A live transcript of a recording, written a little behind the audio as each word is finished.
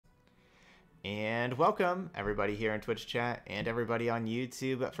And welcome everybody here in Twitch chat and everybody on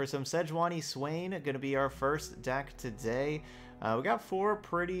YouTube for some Sejuani Swain. Going to be our first deck today. We got 4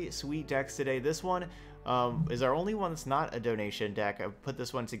 pretty sweet decks today. This one is our only one that's not a donation deck. I put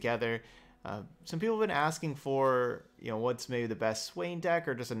this one together. Some people have been asking for, what's maybe the best Swain deck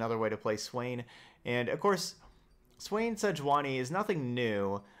or just another way to play Swain. And of course, Swain Sejuani is nothing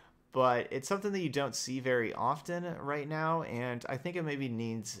new, but it's something that you don't see very often right now, and I think it maybe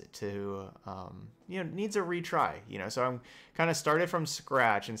needs to, needs a retry, So I'm kind of started from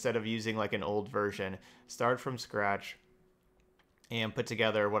scratch instead of using like an old version. Start from scratch and put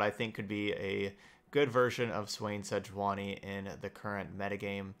together what I think could be a good version of Swain Sejuani in the current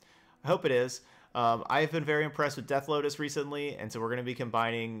metagame. I hope it is. I've been very impressed with Death Lotus recently, and so we're going to be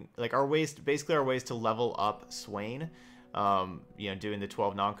combining like our ways to level up Swain. Doing the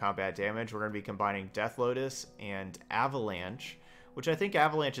 12 non-combat damage. We're going to be combining Death Lotus and Avalanche, which I think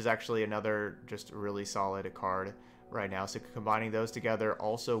Avalanche is actually another just really solid card right now. So combining those together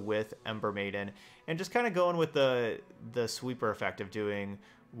also with Ember Maiden and just kind of going with the sweeper effect of doing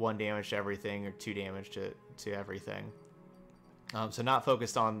 1 damage to everything or 2 damage to everything. So not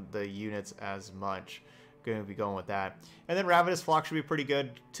focused on the units as much. Going to be going with that. And then Ravenous Flock should be pretty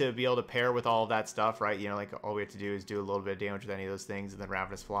good to be able to pair with all of that stuff, right? Like all we have to do is do a little bit of damage with any of those things, and then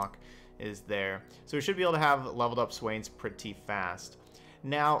Ravenous Flock is there. So we should be able to have leveled up Swains pretty fast.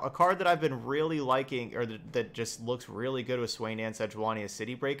 Now, a card that I've been really liking, or that just looks really good with Swain and Sejuani, is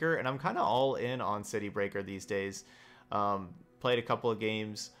City Breaker, and I'm kind of all in on City Breaker these days. Played a couple of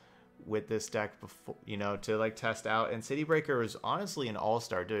games with this deck before, to like test out, and City Breaker is honestly an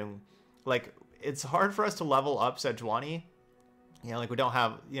all-star doing like. It's hard for us to level up Sejuani. Like we don't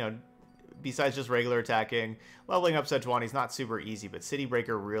have, besides just regular attacking, leveling up Sejuani is not super easy, but City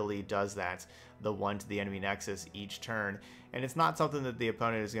Breaker really does that, the 1 to the enemy nexus each turn. And it's not something that the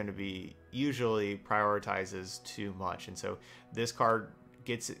opponent is going to be usually prioritizes too much. And so this card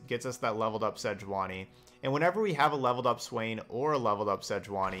gets us that leveled up Sejuani. And whenever we have a leveled up Swain or a leveled up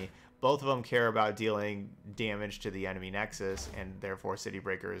Sejuani, both of them care about dealing damage to the enemy nexus, and therefore City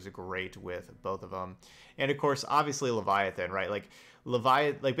Breaker is great with both of them. And of course, obviously Leviathan, right? Like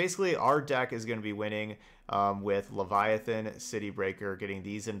basically our deck is going to be winning with Leviathan, City Breaker, getting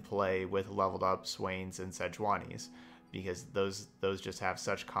these in play with leveled up Swains and Sejuanis, because those just have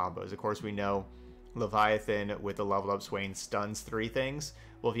such combos. Of course, we know Leviathan with the leveled up Swain stuns 3 things.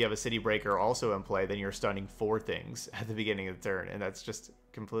 Well, if you have a City Breaker also in play, then you're stunning 4 things at the beginning of the turn, and that's just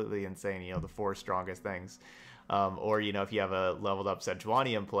completely insane, the 4 strongest things. Or, if you have a leveled up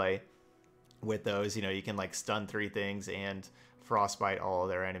Sejuani in play with those, you can like stun 3 things and frostbite all of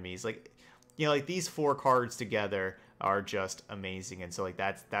their enemies. Like, like these 4 cards together are just amazing, and so like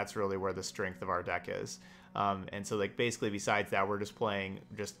that's really where the strength of our deck is. And so like basically besides that, we're just playing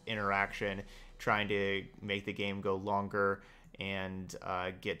just interaction, trying to make the game go longer and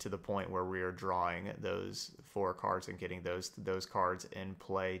get to the point where we are drawing those 4 cards and getting those cards in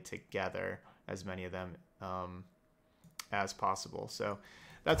play together, as many of them as possible. So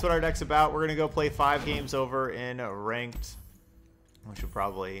that's what our deck's about. We're gonna go play 5 games over in ranked. We should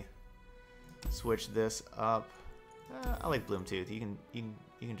probably switch this up. I like Bloomtooth. You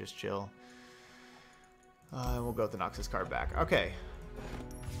can just chill. We'll go with the Noxus card back. Okay.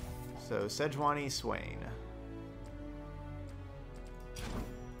 So Sejuani Swain.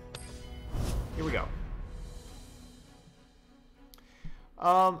 Here we go.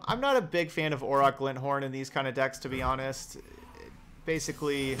 I'm not a big fan of Auroch Glinthorn in these kind of decks, to be honest.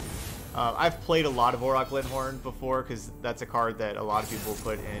 Basically, I've played a lot of Auroch Glinthorn before, because that's a card that a lot of people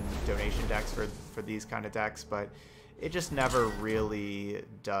put in donation decks for these kind of decks, but it just never really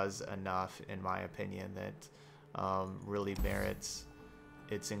does enough, in my opinion, that really merits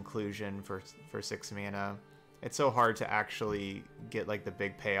its inclusion for 6 mana. It's so hard to actually get like the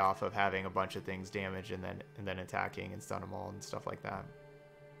big payoff of having a bunch of things damage and then attacking and stun them all and stuff like that.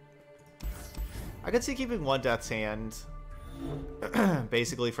 I could see keeping 1 Death's Hand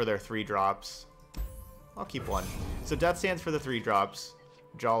basically for their 3 drops. I'll keep 1. So Death's Hands for the 3 drops,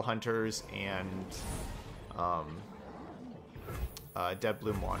 Jawl Hunters, and Dead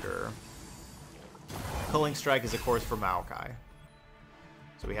Bloom Wanderer. Culling Strike is of course for Maokai.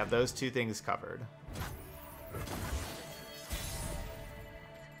 So we have those 2 things covered.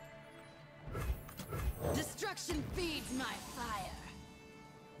 Destruction feeds my fire.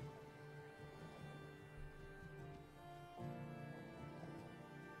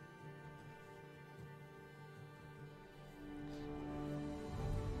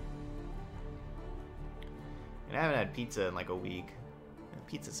 And I haven't had pizza in like a week.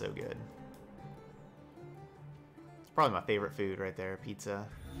 Pizza's so good. It's probably my favorite food right there, pizza.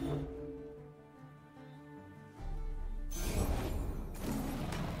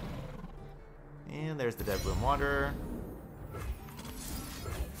 And there's the Dead Bloom Wanderer.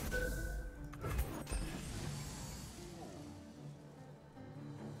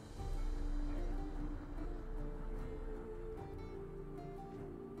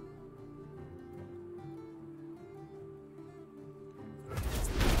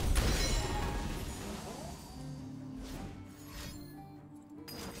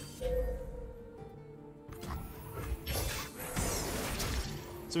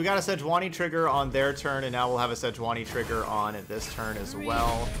 So we got a Sejuani trigger on their turn, and now we'll have a Sejuani trigger on this turn as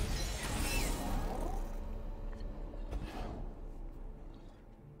well.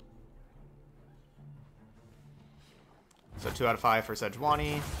 So 2 out of 5 for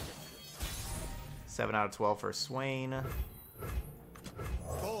Sejuani. 7 out of 12 for Swain.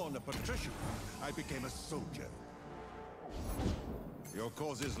 Born a patrician, I became a soldier. Your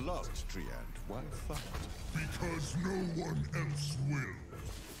cause is lost, Treant. Why fight? Because no one else will.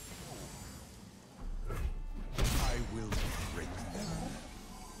 I will break them.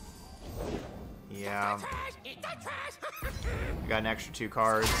 Yeah. We got an extra 2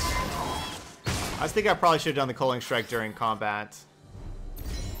 cards. I think I probably should have done the Culling Strike during combat.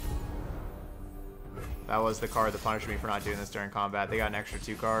 That was the card that punished me for not doing this during combat. They got an extra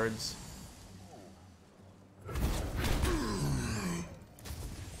 2 cards.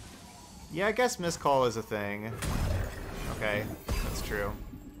 Yeah, I guess Miscall is a thing. Okay, that's true.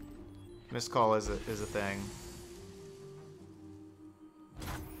 Miscall is a thing.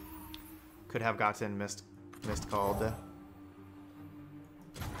 Could have gotten miscalled.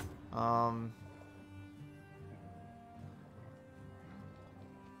 I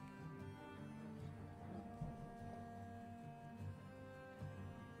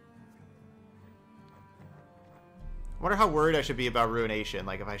wonder how worried I should be about Ruination.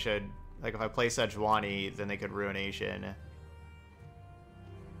 Like if I play Sejuani, then they could Ruination.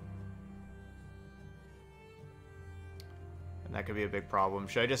 And that could be a big problem.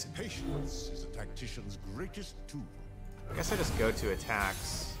 Should I just... Patience is a tactician's greatest tool. I guess I just go to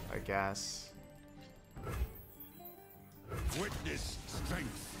attacks, I guess. Witness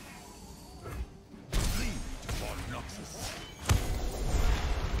strength. Lead upon Noxus.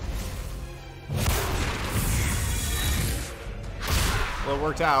 Well, it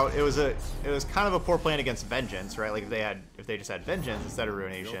worked out. It was kind of a poor plan against Vengeance, right? Like if they just had Vengeance instead of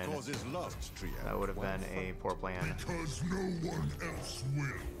Ruination, Your cause is lost, Treant. that would have been a poor plan. Because no one else will.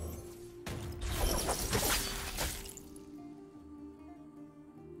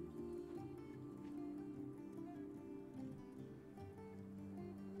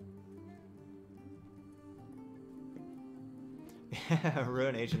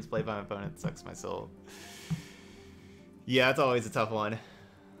 Ruinations played by my opponent sucks my soul. Yeah, it's always a tough one.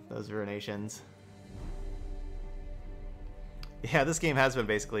 Those Ruinations. Yeah, this game has been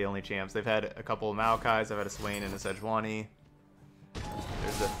basically only champs. They've had a couple of Maokais. I've had a Swain and a Sejuani.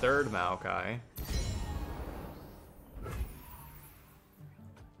 There's a third Maokai.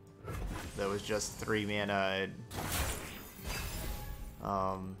 That was just 3 mana.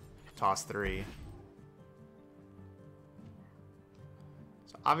 Toss 3.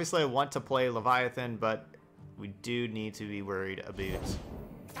 So obviously I want to play Leviathan, but we do need to be worried about.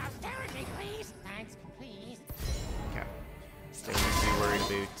 Austerity, please. Thanks, please. Okay. So we need to be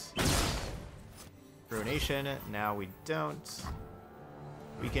worried about Ruination. Now we don't.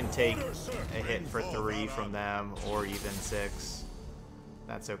 We can take a hit for 3 from them, or even 6.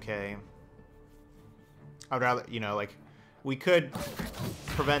 That's okay. I'd rather, you know, like, we could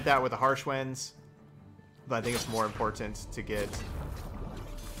prevent that with the Harsh Winds, but I think it's more important to get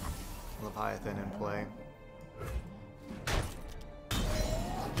Leviathan in play.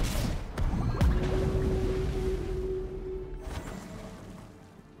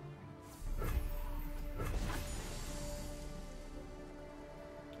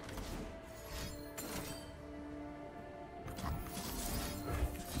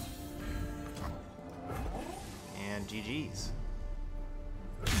 And GG's.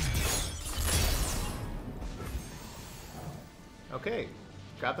 Okay,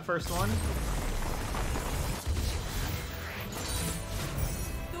 got the first one.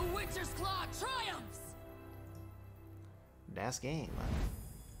 The Witcher's Claw triumphs! Das game.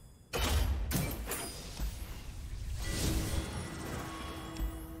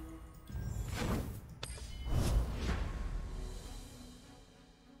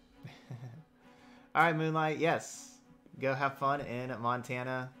 Alright, Moonlight, yes. Go have fun in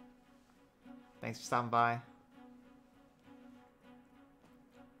Montana. Thanks for stopping by.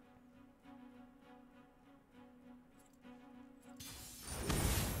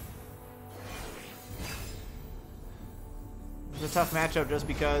 It's a tough matchup just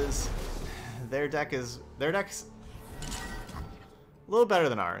because their deck's a little better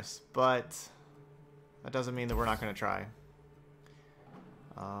than ours, but that doesn't mean that we're not going to try.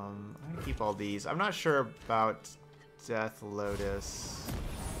 I'm going to keep all these. I'm not sure about Death Lotus.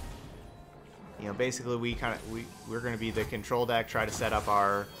 You know, basically we're going to be the control deck, try to set up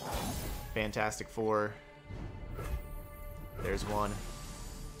our Fantastic Four. There's one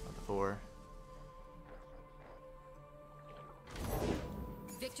of the four.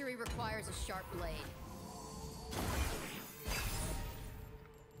 Victory requires a sharp blade.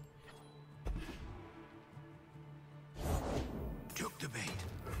 Took the bait.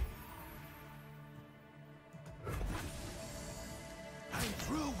 I'm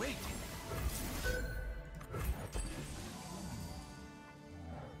through waiting.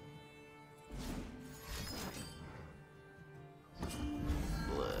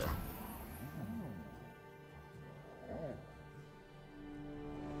 Bleh.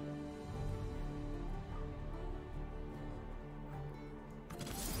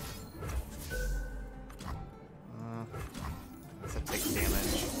 That takes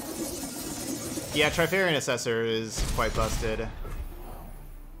damage. Yeah, Trifarian Assessor is quite busted.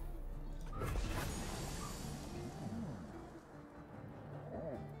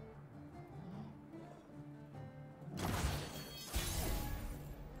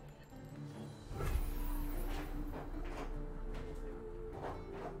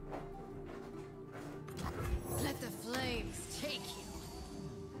 Let the flames take you.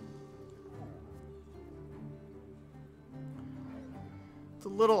 It's a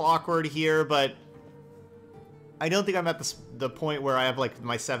little awkward here, but I don't think I'm at the point where I have like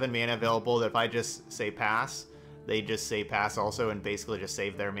my 7 mana available that if I just say pass, they just say pass also and basically just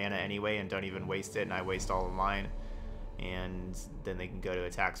save their mana anyway and don't even waste it, and I waste all of mine. And then they can go to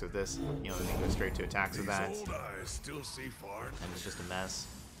attacks with this. You know, they can go straight to attacks with that. These old eyes still see far. And it's just a mess.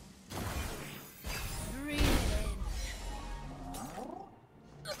 Breathe in.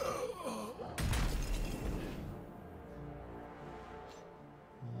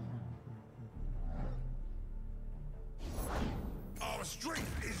 Our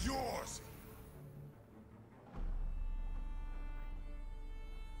strength is yours.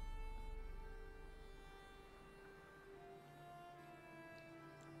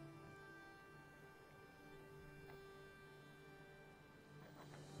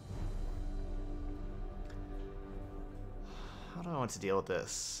 How do I want to deal with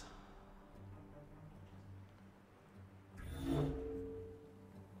this?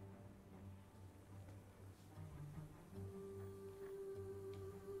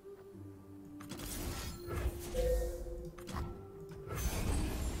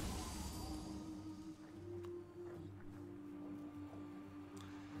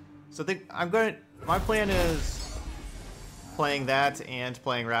 So my plan is playing that and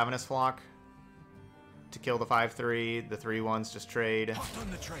playing Ravenous Flock to kill the 5/3. The 3/1s just trade. Hot on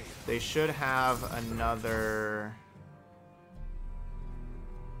the trade. They should have another.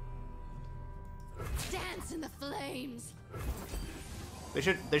 Dance in the flames. They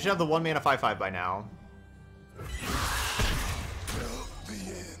should have the 1 mana 5/5 by now. The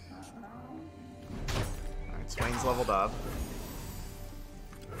end. All right, Swain's leveled up.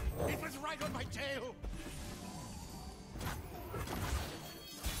 It was right on my tail!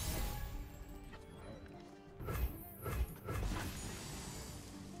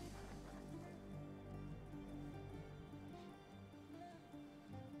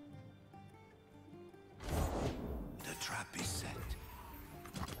 The trap is set.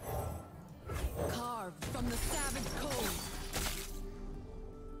 Carved from the savage cold.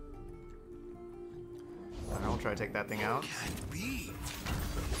 All right, I'll try to take that thing out. Can't be.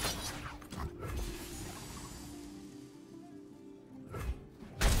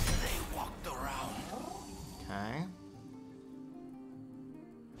 They walked around. Okay.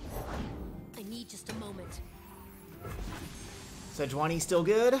 I need just a moment. Sejuani still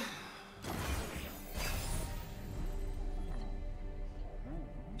good.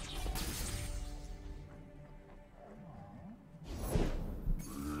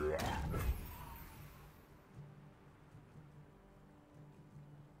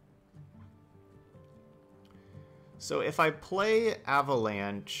 So if I play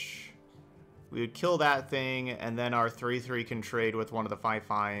Avalanche, we would kill that thing, and then our 3/3 can trade with one of the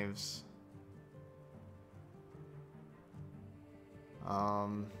 5/5s. I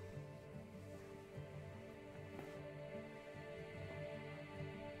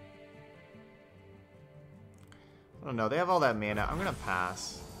don't know. They have all that mana. I'm gonna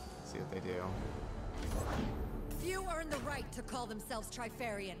pass. See what they do. Few earn the right to call themselves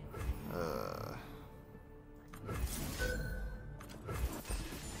Trifarian. Uh.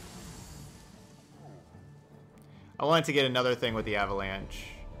 I wanted to get another thing with the Avalanche,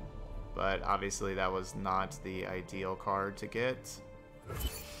 but obviously that was not the ideal card to get.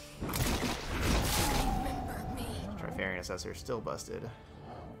 Remember me. Trifarian Assessor still busted.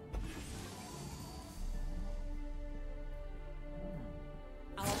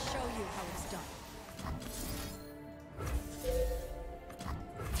 I'll show you how it's done.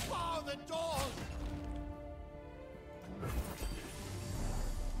 Bar the door!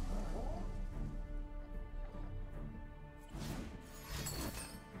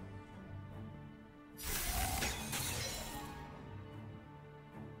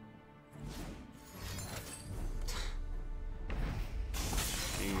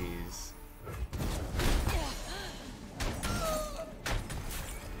 Jeez.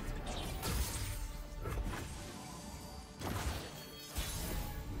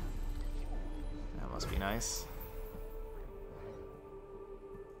 That must be nice.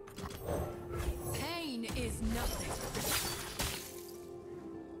 Pain is nothing.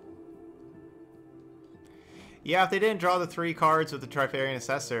 Yeah, if they didn't draw the 3 cards with the Trifarian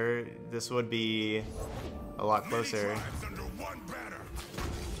Assessor, this would be a lot closer.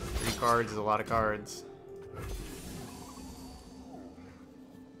 3 cards is a lot of cards.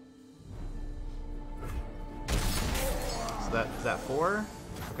 So is that 4?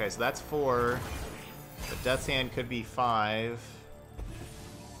 Okay, so that's 4. The Death's Hand could be 5.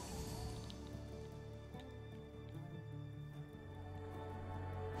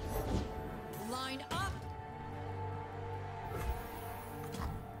 Line up.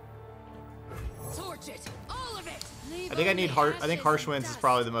 Torch it. All of it. Leave I think I need only I think ashes Harsh and Winds is dust.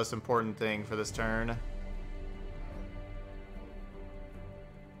 probably the most important thing for this turn.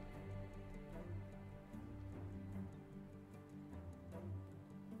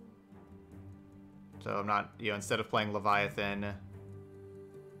 So I'm not, instead of playing Leviathan.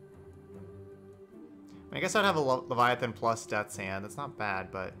 I guess I'd have a Leviathan plus Death's Hand. That's not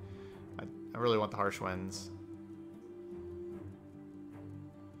bad, but I really want the Harsh Winds.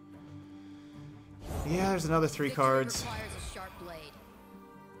 Yeah, there's another 3 Victory cards. requires a sharp blade.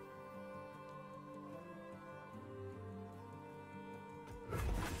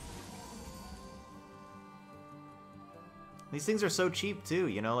 These things are so cheap too,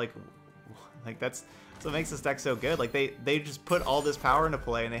 like that's what makes this deck so good. Like they just put all this power into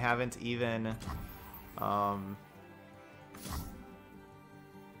play and they haven't even they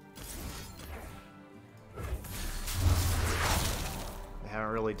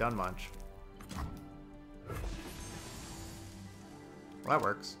haven't really done much. Well, that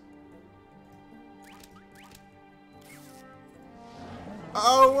works.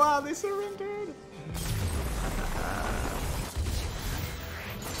 Oh wow, they surrendered.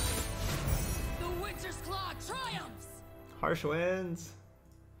 The Witcher's Claw triumphs! Harsh Winds.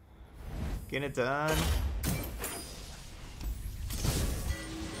 Getting it done.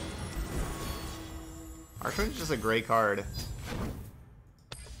 Harsh Winds is just a great card.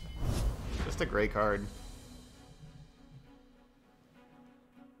 Just a great card.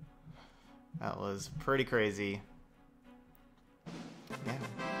 That was pretty crazy. Yeah.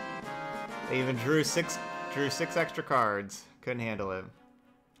 They even drew six extra cards. Couldn't handle it.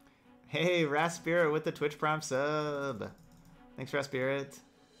 Hey, Raspirit with the Twitch Prime sub. Thanks, Raspirit.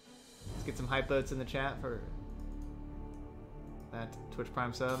 Let's get some hype votes in the chat for that Twitch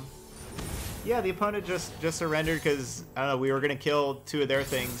Prime sub. Yeah, the opponent just surrendered because, I don't know, we were going to kill 2 of their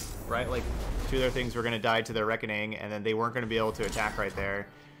things, right? Like, 2 of their things were going to die to their Reckoning, and then they weren't going to be able to attack right there.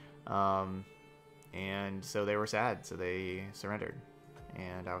 And so they were sad, so they surrendered.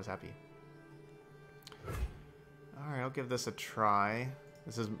 And I was happy. Alright, I'll give this a try.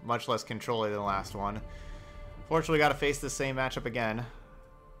 This is much less controlly than the last one. Fortunately, we got to face the same matchup again.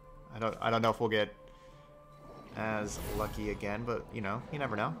 I don't know if we'll get as lucky again, but you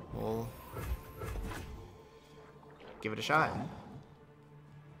never know. We'll give it a shot.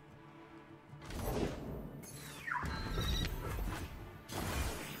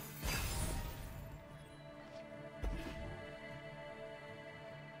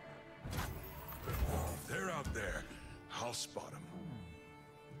 They're out there. I'll spot them.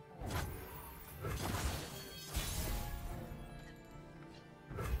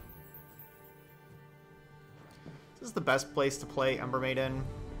 This is the best place to play Ember Maiden.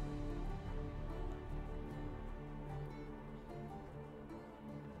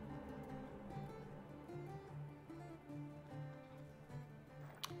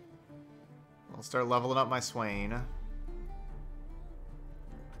 I'll start leveling up my Swain.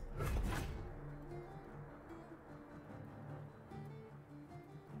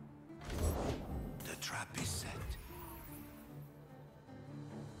 The trap is set.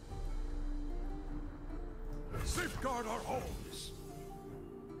 Safe guard our homes.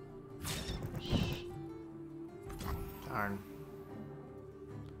 Darn.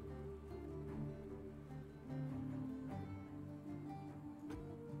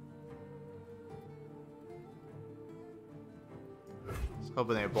 I was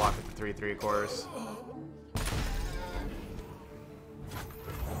hoping they would block it the 3/3, of course.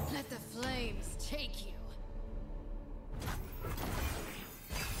 Let the flames take you.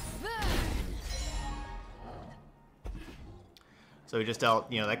 So we just dealt,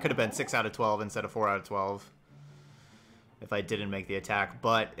 you know, that could have been 6 out of 12 instead of 4 out of 12 if I didn't make the attack.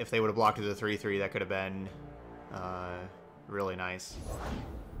 But if they would have blocked it to 3/3, that could have been really nice.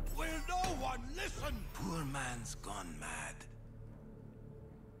 Will no one listen? Poor man's gone mad.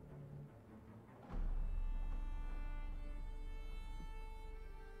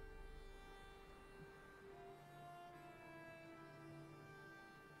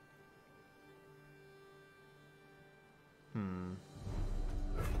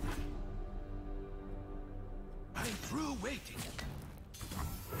 I'm through waiting.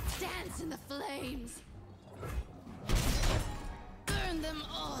 Dance in the flames. Burn them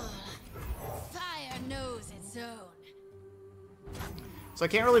all. Fire knows its own. So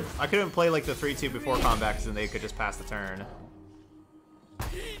I couldn't play like the 3/2 before combat because then they could just pass the turn.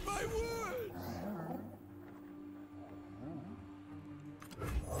 Heed my words.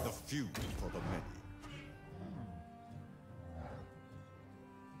 The few for the many.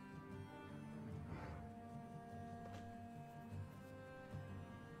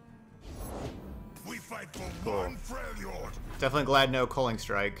 We fight for Cool. one Freljord. Definitely glad no Culling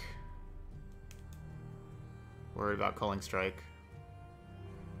Strike. Worried about Culling Strike.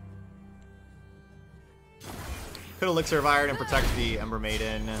 Could Elixir of Iron and protect the Ember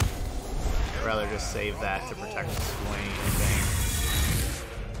Maiden. I'd rather just save that to protect Swain, I think.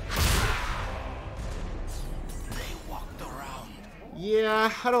 They walked around.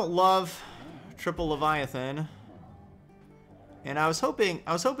 Yeah, I don't love Triple Leviathan. And I was hoping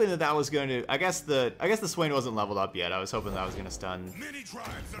that was going to. I guess the Swain wasn't leveled up yet. I was hoping that was going to stun. Many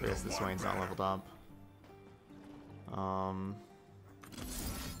tribes I under guess the one Swain's not banner. leveled up.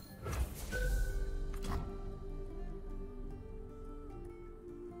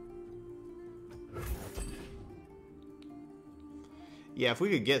 Yeah, if we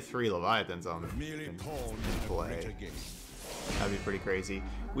could get 3 Leviathans on Merely pawn play, that'd be pretty crazy.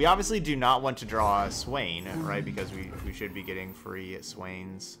 We obviously do not want to draw a Swain, right? Because we should be getting free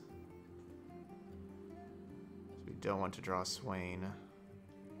Swains. So we don't want to draw Swain.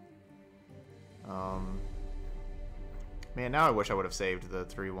 Man, now I wish I would have saved the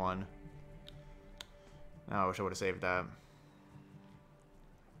 3/1. Now I wish I would have saved that.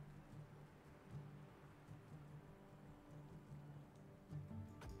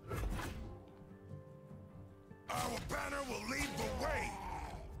 Our banner will lead the way.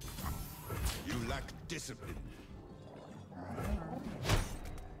 You lack discipline.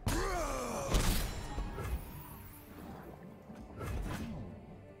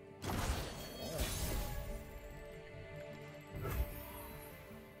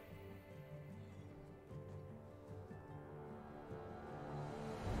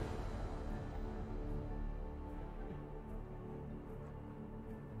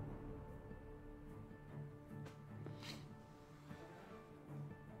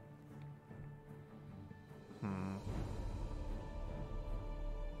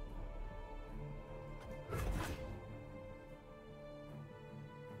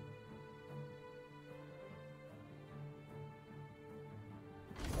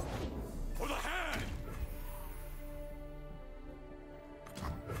 For the hand!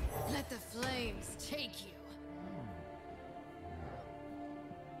 Let the flames take you.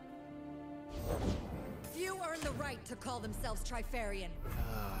 Few earn the right to call themselves Trifarian.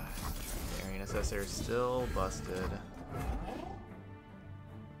 Arena Assessor still busted.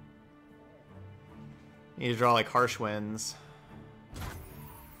 Need to draw like Harsh Winds.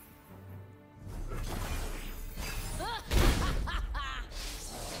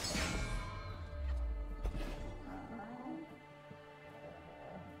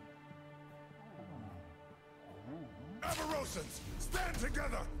 Avarosans, stand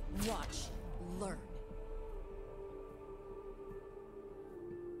together! Watch, learn.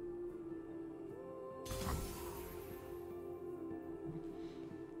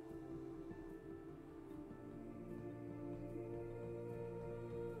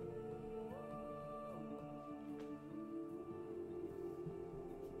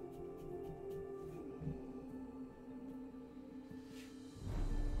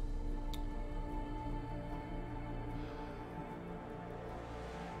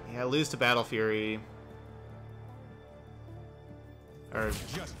 Yeah, lose to Battle Fury. Or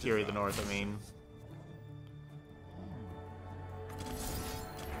Fury of the North, I mean.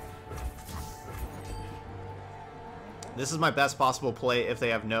 This is my best possible play if they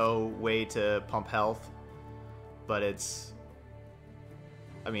have no way to pump health. But it's...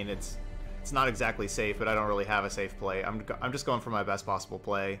 I mean, it's not exactly safe, but I don't really have a safe play. I'm just going for my best possible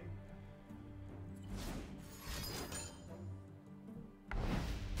play.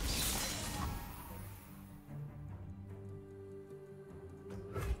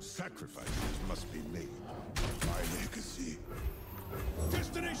 Sacrifices must be made. My legacy.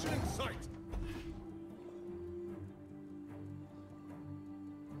 Destination in sight!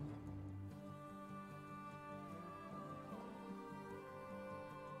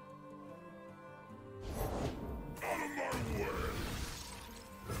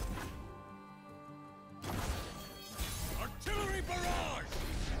 Artillery barrage!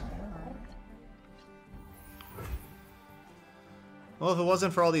 Well, if it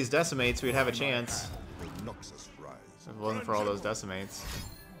wasn't for all these decimates, we'd have a chance. Will Noxus rise? If it wasn't for all those decimates.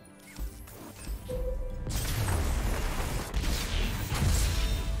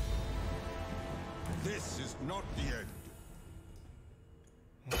 This is not the end.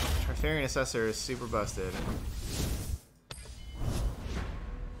 Trifarian Assessor is super busted.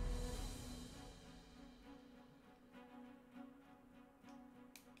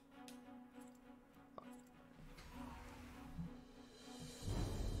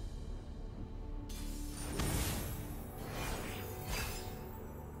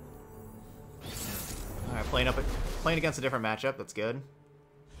 Alright, playing against a different matchup, that's good.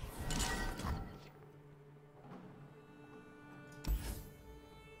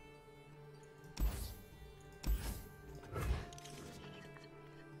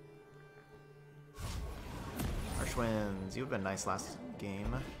 Twins, you've been nice last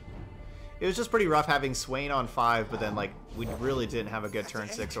game. It was just pretty rough having Swain on 5, but then like we really didn't have a good turn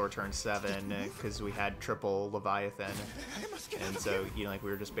 6 or turn 7 because we had triple Leviathan, and so you know like we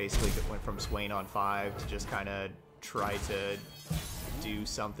were just basically went from Swain on 5 to just kind of try to do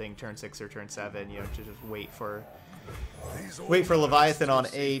something turn 6 or turn 7, you know, to just wait for Leviathan on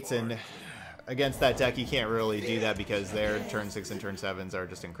 8, and against that deck you can't really do that because their turn 6 and turn 7s are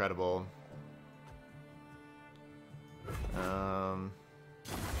just incredible.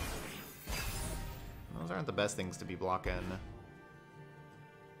 Those aren't the best things to be blocking.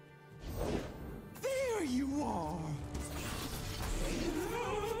 There you are.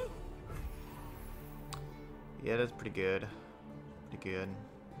 Yeah, that's pretty good. Pretty good.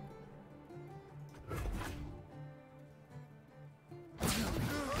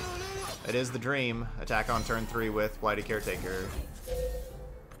 It is the dream. Attack on turn 3 with Blighted Caretaker.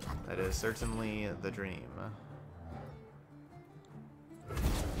 That is certainly the dream.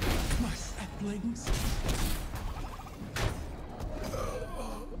 My saplings.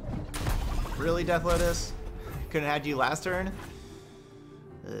 Really, Death Lotus? Couldn't have had you last turn?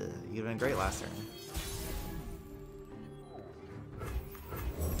 You'd have been great last turn.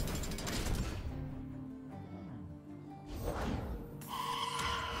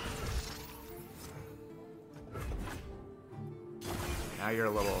 Now you're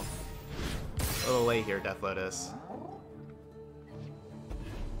a little late here, Death Lotus.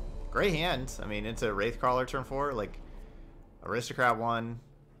 Great hand. I mean, into Wraithcrawler turn 4, like Aristocrat 1,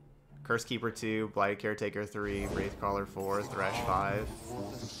 Curse Keeper 2, Blighted Caretaker 3, Wraithcrawler 4, Thresh 5.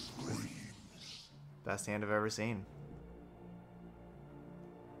 Best hand I've ever seen.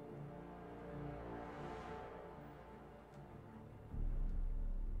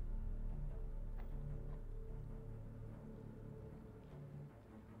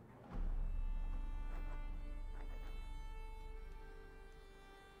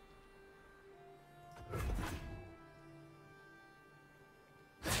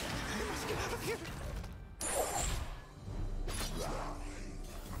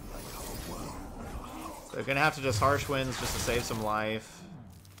 They're gonna have to just harsh winds just to save some life.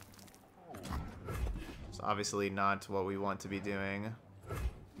 It's obviously not what we want to be doing.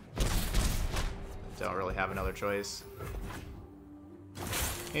 Don't really have another choice.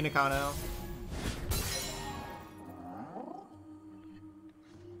 Hey, Nakano.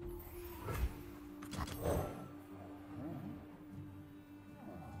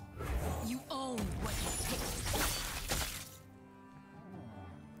 You own what it takes.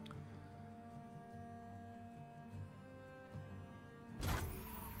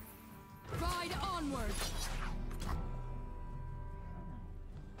 Ride onward.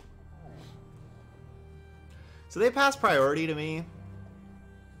 So they pass priority to me.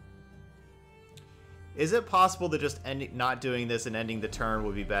 Is it possible that just not doing this and ending the turn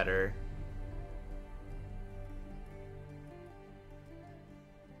would be better?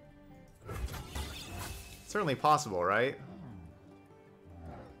 Certainly possible, right?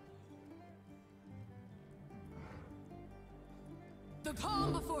 The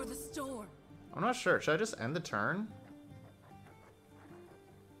calm before the storm. I'm not sure. Should I just end the turn?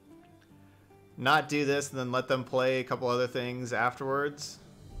 Not do this and then let them play a couple other things afterwards?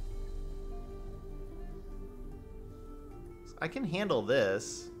 I can handle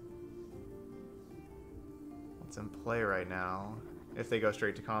this. What's in play right now? If they go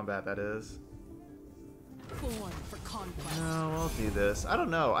straight to combat, that is. Born for conquest. No, I'll do this. I don't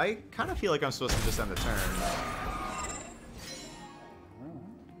know. I kind of feel like I'm supposed to just end the turn.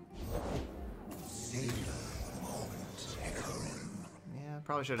 Yeah,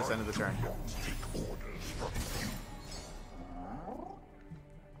 probably should have just ended the turn.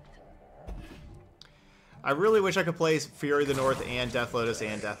 I really wish I could play Fury of the North and Death Lotus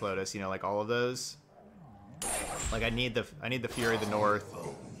and Death Lotus, you know, like all of those. Like I need the Fury of the North.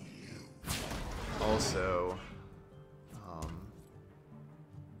 Also,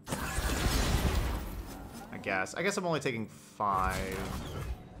 I guess I'm only taking 5.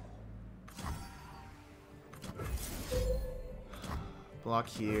 Block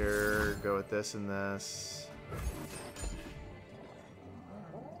here, go with this and this.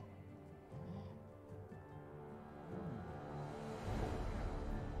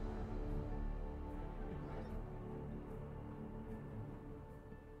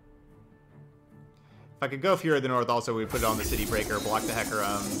 If I could go Fury of the North, also we'd put it on the City Breaker, block the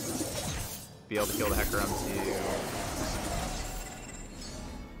Hecarim, be able to kill the Hecarim too.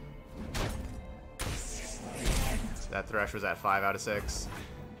 That Thresh was at 5 out of 6.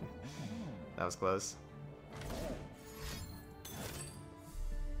 That was close.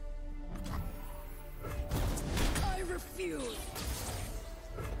 I refuse.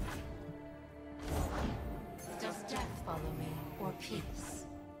 Does death follow me, or peace?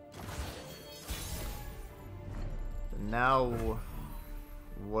 Now,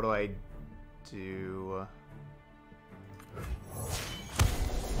 what do I do?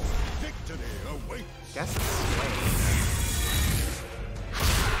 Victory awaits. Guess it's Swain.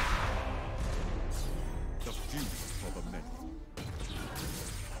 The few for the many.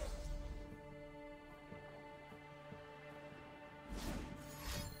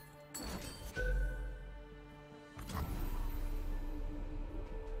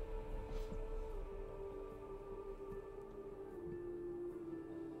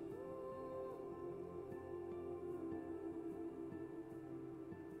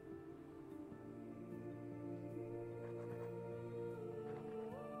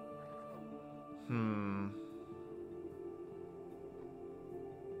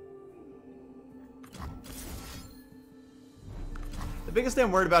 The biggest thing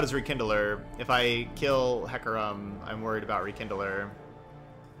I'm worried about is Rekindler. If I kill Hecarim, I'm worried about Rekindler.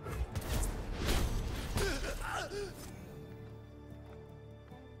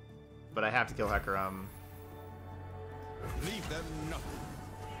 But I have to kill Hecarim. Leave them nothing.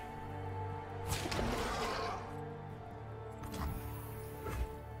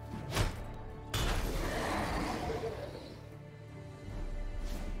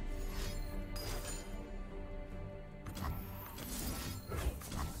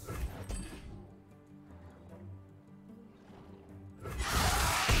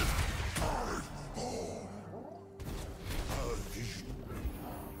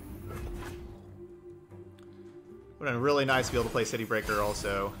 Would have been really nice to be able to play City Breaker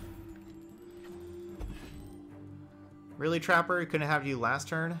also. Really, Trapper? Couldn't have you last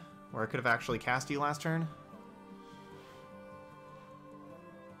turn? Or I could have actually cast you last turn?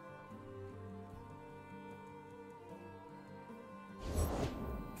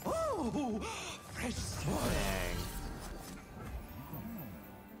 Oh, fresh blood.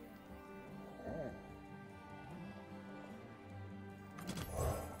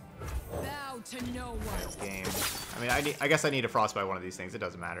 Dang. Bow to no one. Game. I mean, I guess I need to Frostbite one of these things. It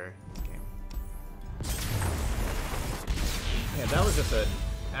doesn't matter. Game. Yeah, that was just an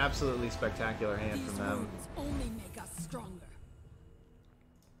absolutely spectacular hand These from them. wounds only make us stronger.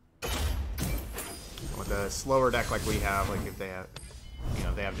 With a slower deck like we have, like if they have, you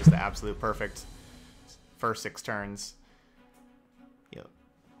know, they have just the absolute perfect first 6 turns. You know,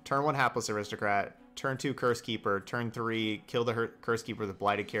 turn 1 Hapless Aristocrat, turn 2 Curse Keeper, turn 3 kill the Curse Keeper with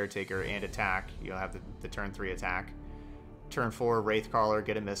Blighted Caretaker and attack. You'll have the turn 3 attack. Turn 4 Wraithcaller,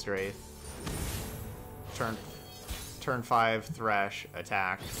 get a Mist Wraith. Turn 5 Thresh,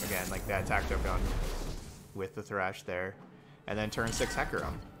 attack. Again, like that attack token with the Thresh there. And then turn 6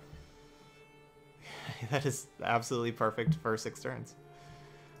 Hecarim. That is absolutely perfect for 6 turns.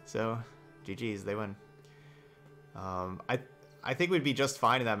 So, GG's, they win. I think we'd be just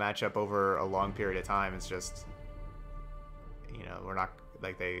fine in that matchup over a long period of time. It's just, you know, we're not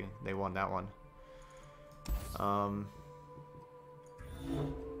like they won that one. I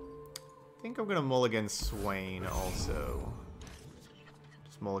think I'm gonna mulligan Swain also.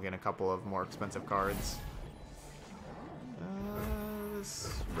 Just mulligan a couple of more expensive cards.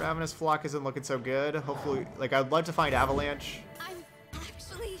 This Ravenous Flock isn't looking so good. Hopefully, like, I'd love to find Avalanche. I'm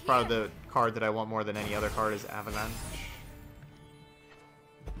actually here. Probably the card that I want more than any other card is Avalanche.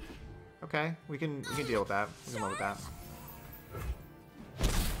 Okay, we can deal with that. We can live with that.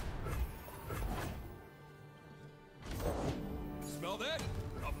 Smell that?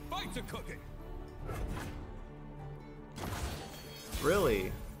 A fight's a cooking.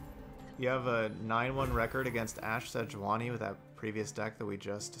 Really? You have a 9-1 record against Ash Sejuani with that previous deck that we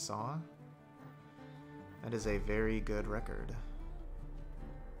just saw? That is a very good record.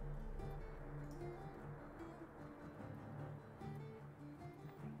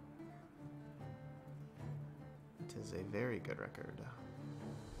 It is a very good record.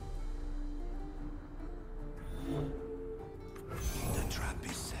 The trap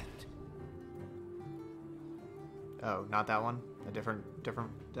is set. Oh, not that one? A different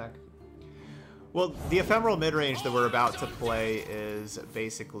deck? Well, the ephemeral midrange that we're about to play is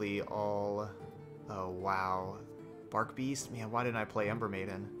basically all... Oh, wow. Bark Beast? Man, why didn't I play Ember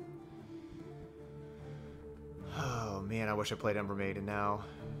Maiden? Oh, man, I wish I played Ember Maiden now.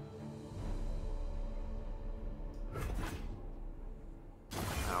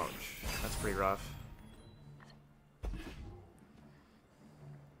 Ouch. That's pretty rough.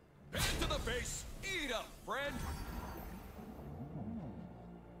 Head to the base. Eat up, friend.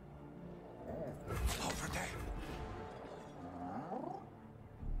 Over there.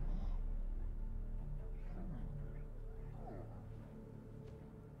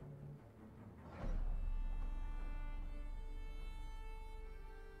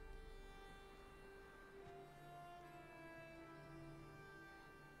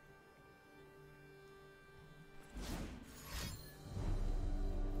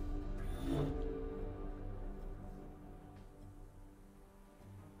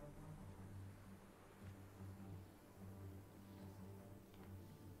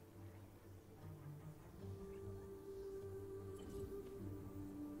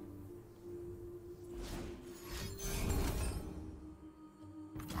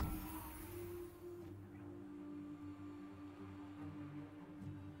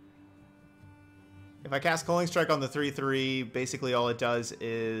 If I cast Culling Strike on the 3/3, basically all it does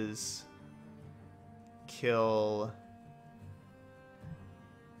is kill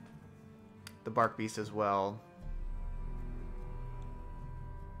the Bark Beast as well.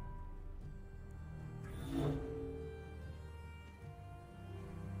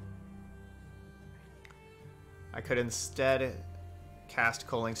 I could instead cast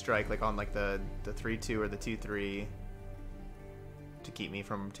Culling Strike like on like the 3/2 or the 2/3 to keep me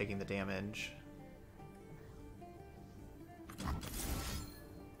from taking the damage. I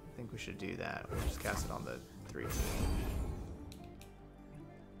think we should do that. We'll just cast it on the 3/2.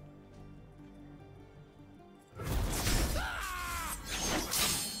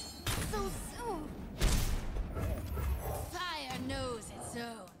 So soon. Fire knows its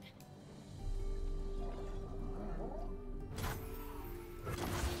own.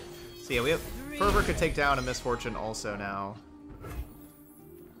 So yeah, we have Fervor could take down a Misfortune also now.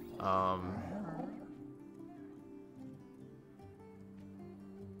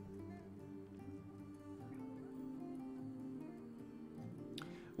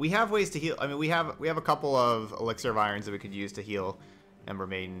 We have ways to heal. I mean, we have a couple of Elixir of Irons that we could use to heal Ember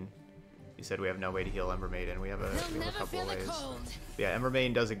Maiden. You said we have no way to heal Ember Maiden. We have a couple of ways. Yeah, Ember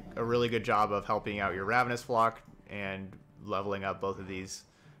Maiden does a really good job of helping out your Ravenous Flock and leveling up both of these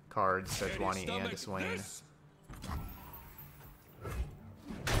cards, Sejuani and Swain.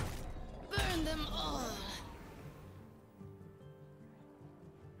 Burn them all.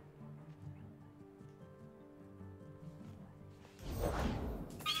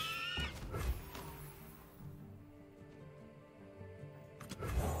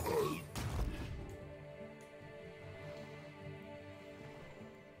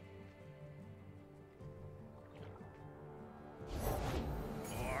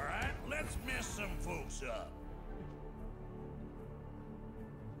 Let's mess some folks up.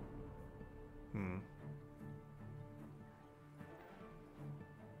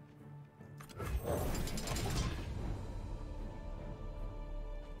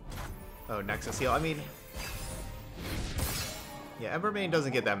 Oh, Nexus heal. I mean, yeah, Ember Maiden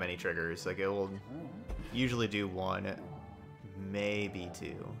doesn't get that many triggers. Like, it will usually do one, maybe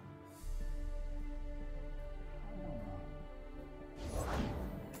two.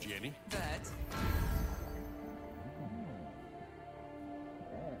 Jenny? That.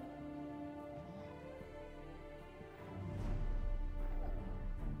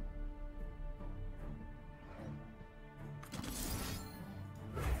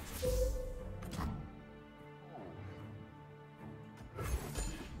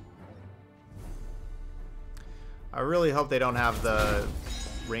 I really hope they don't have the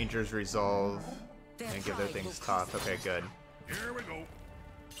Rangers resolve and give their things tough. Okay, good. Here we go.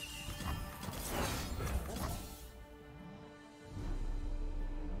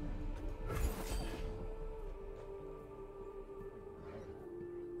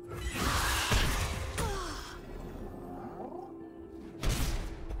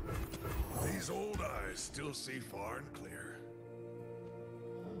 These old eyes still see far and clear.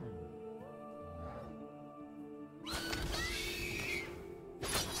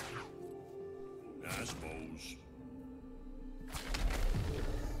 I suppose.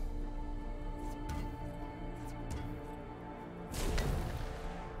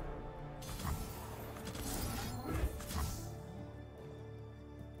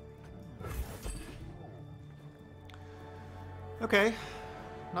 Okay,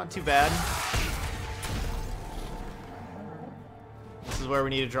 not too bad. This is where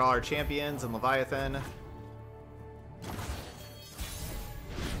we need to draw our champions and Leviathan.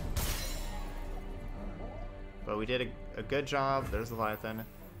 But we did a good job. There's Leviathan.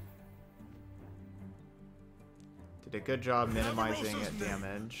 Did a good job minimizing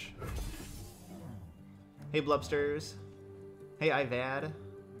damage. Hey, Blubsters. Hey, Ivad.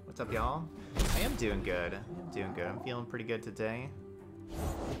 What's up, y'all? I am doing good. I'm feeling pretty good today.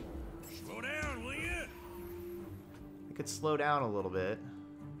 Slow down, will you? I could slow down a little bit.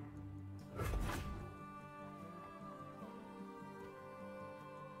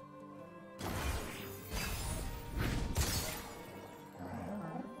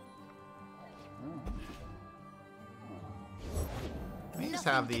 Let me just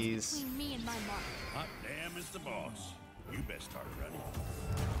have these. Between me and my mark. Hot damn is the boss. You best start running.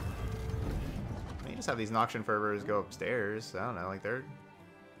 Let me just have these Noxian Fervors go upstairs. I don't know, like they're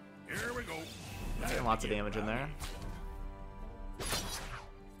Here we go. getting lots of damage in there.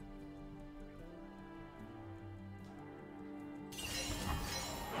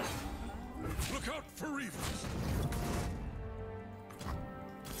 Look out for Reavers.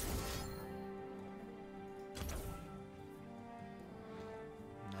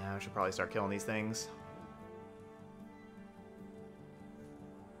 Now I should probably start killing these things.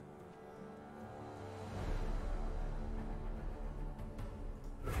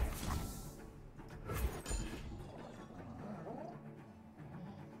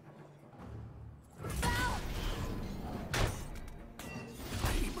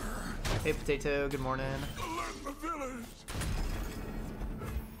 Hey, Potato, good morning. Alert the village.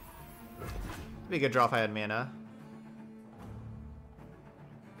 Be a good draw if I had mana.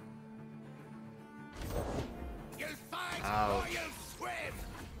 You'll fight Ouch. or you'll swim.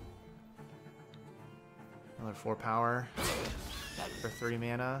 Another 4 power for 3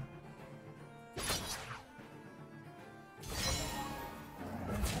 mana.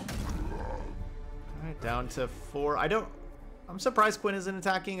 Alright, down to 4. I'm surprised Quinn isn't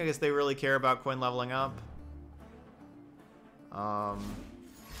attacking. I guess they really care about Quinn leveling up. Oh,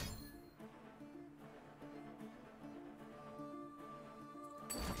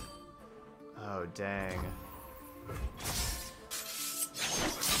 dang.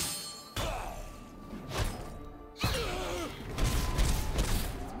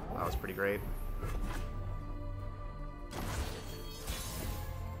 That was pretty great.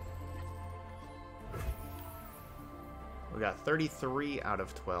 We got 33 out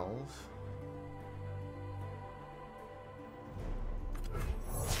of 12.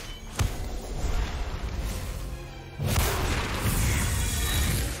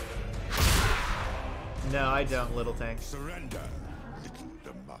 No, I don't, little tank. Surrender, little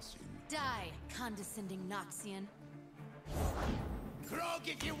Demacian. Die, condescending Noxian. Grog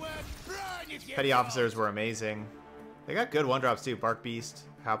if you were, burn if you Petty officers were amazing. They got good 1-drops too. Bark Beast,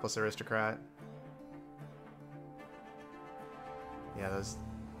 Hapless Aristocrat. Yeah, those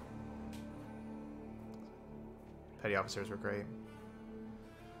petty officers were great.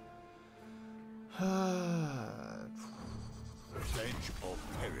 Pledge or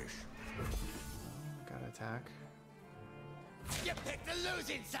perish. Gotta attack. You picked the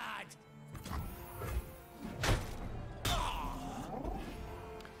losing side.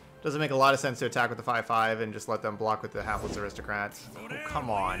 Doesn't make a lot of sense to attack with the 5/5 and just let them block with the Hapless Aristocrats. Oh, come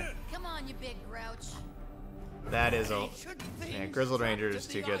on. Come on, you big grouch. That is a... Man, Grizzled Ranger is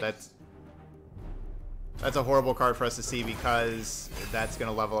too good. That's a horrible card for us to see because that's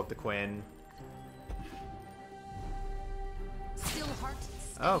going to level up the Quinn. Still heart.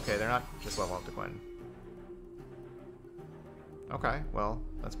 Oh, okay, they're not just level up the Quinn. Okay, well,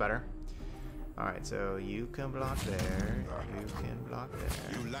 that's better. Alright, so you can block there. You can block there.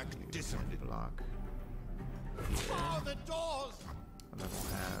 You lack discipline. Can block here. The doors! And then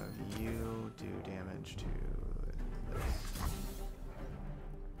we'll have you do damage to this.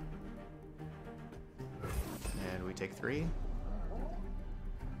 And we take 3.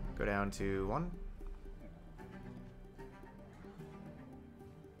 Go down to 1.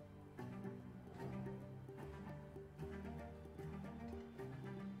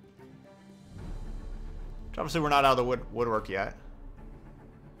 Obviously, we're not out of the woodwork yet.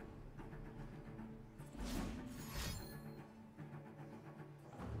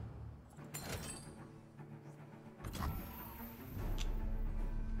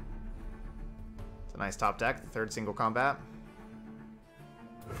 It's a nice top deck, the third single combat.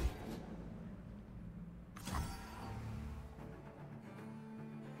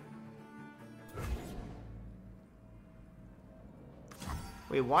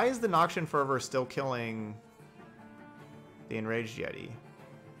 Wait, why is the Noxian Fervor still killing the Enraged Yeti?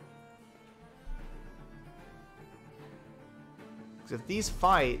 Because if these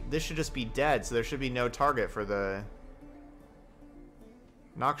fight, this should just be dead, so there should be no target for the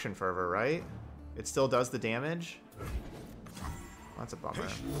Noxian Fervor, right? It still does the damage? That's a bummer.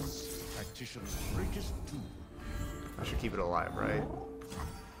 Practitioner's greatest tool. I should keep it alive, right?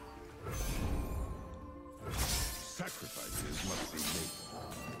 Sacrifices must be made.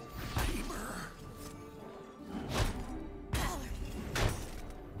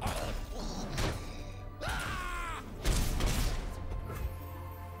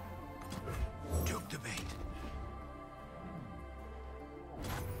 Took the bait.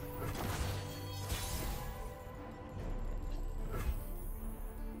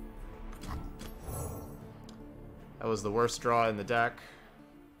 That was the worst draw in the deck.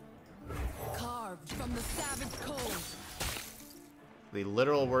 Carved from the savage cold. The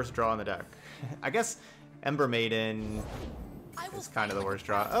literal worst draw in the deck. I guess Ember Maiden is kind of the worst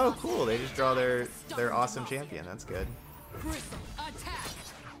draw. Oh, cool. They just draw their awesome champion. That's good. Bristle, attack.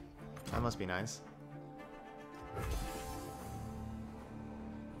 That must be nice.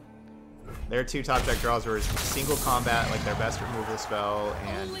 Their 2 top deck draws were single combat, like their best removal spell,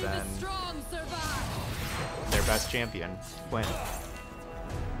 and Only then the strong survive. their best champion, Quinn.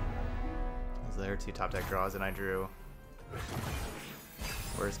 Those are their 2 top deck draws, and I drew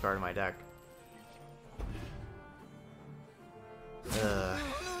worst card in my deck.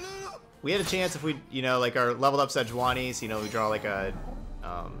 We had a chance if we, you know, like our leveled up Sejuani's, you know, we draw like a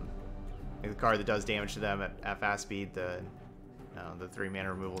card that does damage to them at fast speed, the 3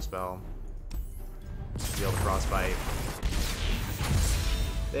 mana removal spell. Deal the frostbite.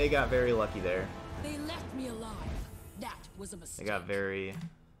 They got very lucky there. They left me alive. That was a mistake. They got very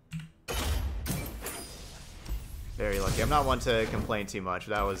lucky. I'm not one to complain too much.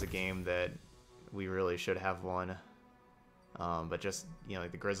 That was a game that we really should have won. But just, you know,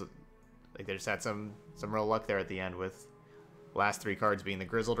 like the Grizzled, like they just had some real luck there at the end with last 3 cards being the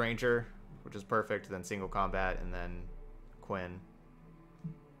Grizzled Ranger, which is perfect, then single combat, and then Quinn.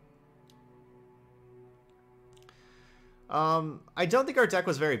 I don't think our deck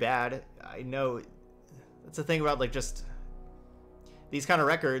was very bad. I know that's the thing about like just these kind of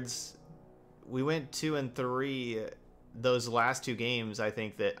records. We went 2-3 those last 2 games. I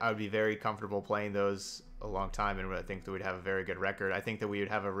think that I would be very comfortable playing those a long time, and I think that we'd have a very good record. I think that we would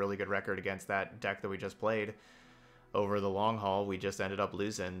have a really good record against that deck that we just played over the long haul. We just ended up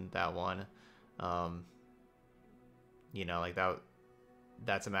losing that one. You know, like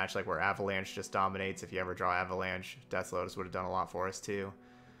that's a match like where Avalanche just dominates. If you ever draw Avalanche, Death Lotus would have done a lot for us too.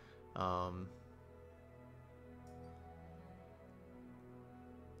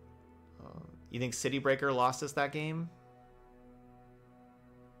 You think City Breaker lost us that game?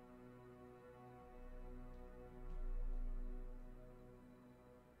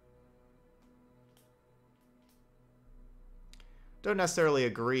 Don't necessarily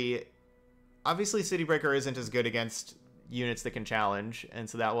agree. Obviously, City Breaker isn't as good against units that can challenge, and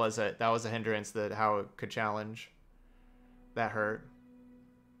so that was a hindrance that how it could challenge. That hurt.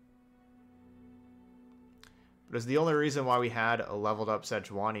 But it was the only reason why we had a leveled up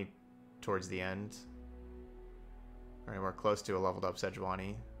Sejuani towards the end. Or anywhere close to a leveled up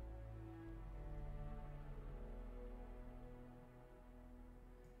Sejuani.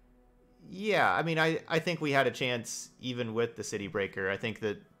 Yeah, I mean, I think we had a chance even with the City Breaker. I think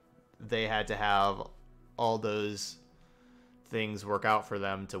that they had to have all those things work out for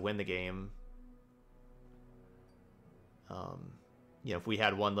them to win the game. You know, if we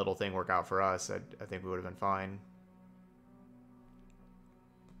had one little thing work out for us, I think we would have been fine.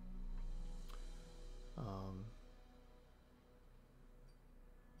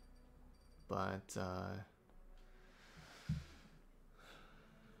 But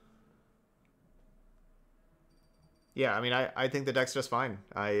yeah, I mean, I think the deck's just fine.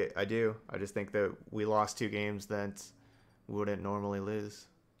 I do. I just think that we lost 2 games that we wouldn't normally lose.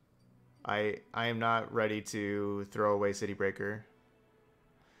 I am not ready to throw away City Breaker.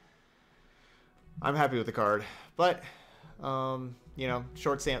 I'm happy with the card, but you know,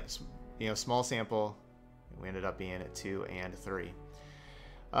 small sample. We ended up being at 2 and 3.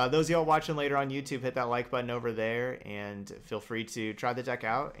 Those of y'all watching later on YouTube, hit that like button over there, and feel free to try the deck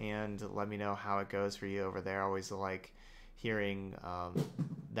out and let me know how it goes for you over there. I always like hearing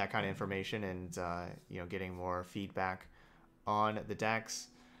that kind of information and you know, getting more feedback on the decks.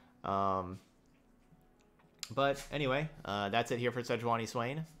 But anyway, that's it here for Sejuani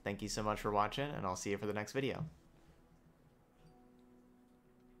Swain. Thank you so much for watching, and I'll see you for the next video.